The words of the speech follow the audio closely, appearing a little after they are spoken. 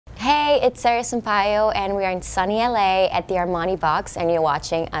Hey, it's Sara Sampaio, and we are in sunny LA at the Armani Box, and you're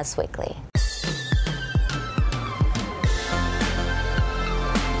watching Us Weekly.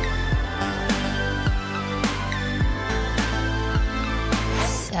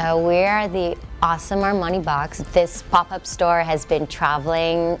 So we're the awesome Armani Box. This pop-up store has been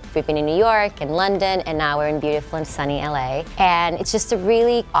traveling. We've been in New York and London, and now we're in beautiful and sunny LA. And it's just a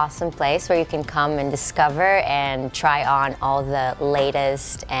really awesome place where you can come and discover and try on all the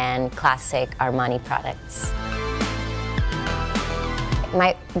latest and classic Armani products.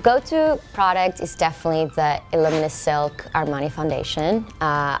 My go-to product is definitely the Illumina Silk Armani foundation.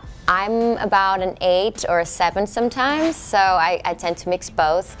 I'm about an 8 or a 7 sometimes, so I tend to mix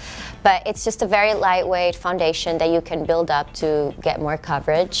both. But it's just a very lightweight foundation that you can build up to get more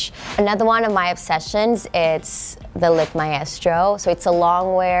coverage. Another one of my obsessions is the Lip Maestro. So it's a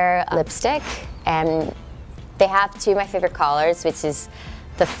long wear lipstick, and they have two of my favorite colors, which is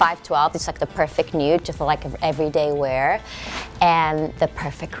the 512, it's like the perfect nude, just for like everyday wear, and the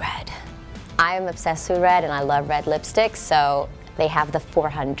perfect red. I am obsessed with red, and I love red lipsticks, so they have the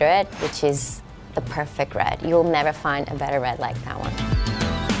 400, which is the perfect red. You'll never find a better red like that one.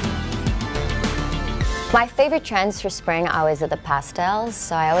 My favorite trends for spring are always the pastels,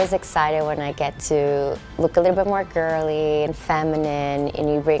 so I'm always excited when I get to look a little bit more girly and feminine, and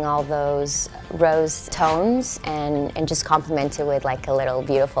you bring all those rose tones and just complement it with like a little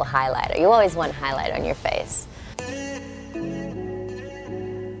beautiful highlighter. You always want highlight on your face.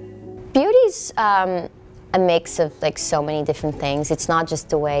 Beauty's a mix of like so many different things. It's not just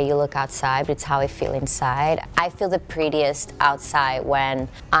the way you look outside, but it's how I feel inside. I feel the prettiest outside when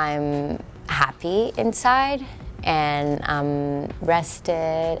I'm happy inside and I'm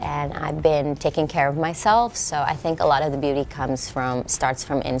rested and I've been taking care of myself. So I think a lot of the beauty starts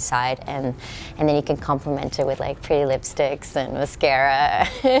from inside, and then you can complement it with like pretty lipsticks and mascara.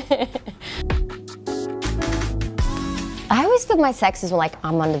 I always feel my sex is when like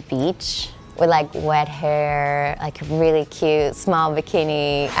I'm on the beach with like wet hair, like a really cute small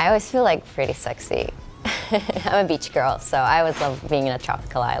bikini. I always feel like pretty sexy. I'm a beach girl, so I always love being in a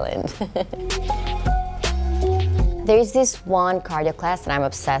tropical island. There's this one cardio class that I'm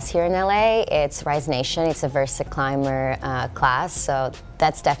obsessed here in LA. It's Rise Nation. It's a Versa Climber class, so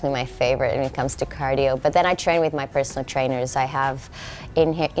that's definitely my favorite when it comes to cardio. But then I train with my personal trainers. I have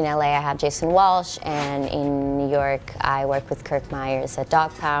in LA, I have Jason Walsh, and in New York, I work with Kirk Myers at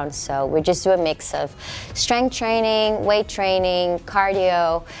Dog Pound. So we just do a mix of strength training, weight training,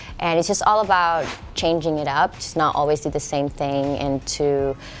 cardio, and it's just all about changing it up, just not always do the same thing, and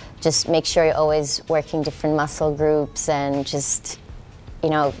to just make sure you're always working different muscle groups and just, you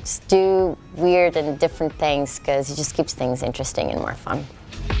know, just do weird and different things, because it just keeps things interesting and more fun.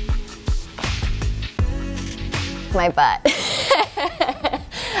 My butt.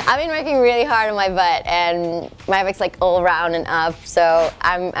 I've been working really hard on my butt, and my butt's like all round and up, so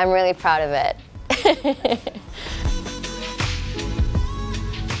I'm really proud of it.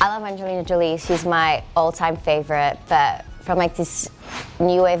 I love Angelina Jolie. She's my all-time favorite, but from like this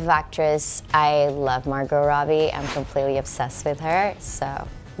new wave actress, I love Margot Robbie. I'm completely obsessed with her, so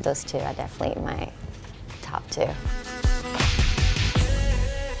those two are definitely my top two.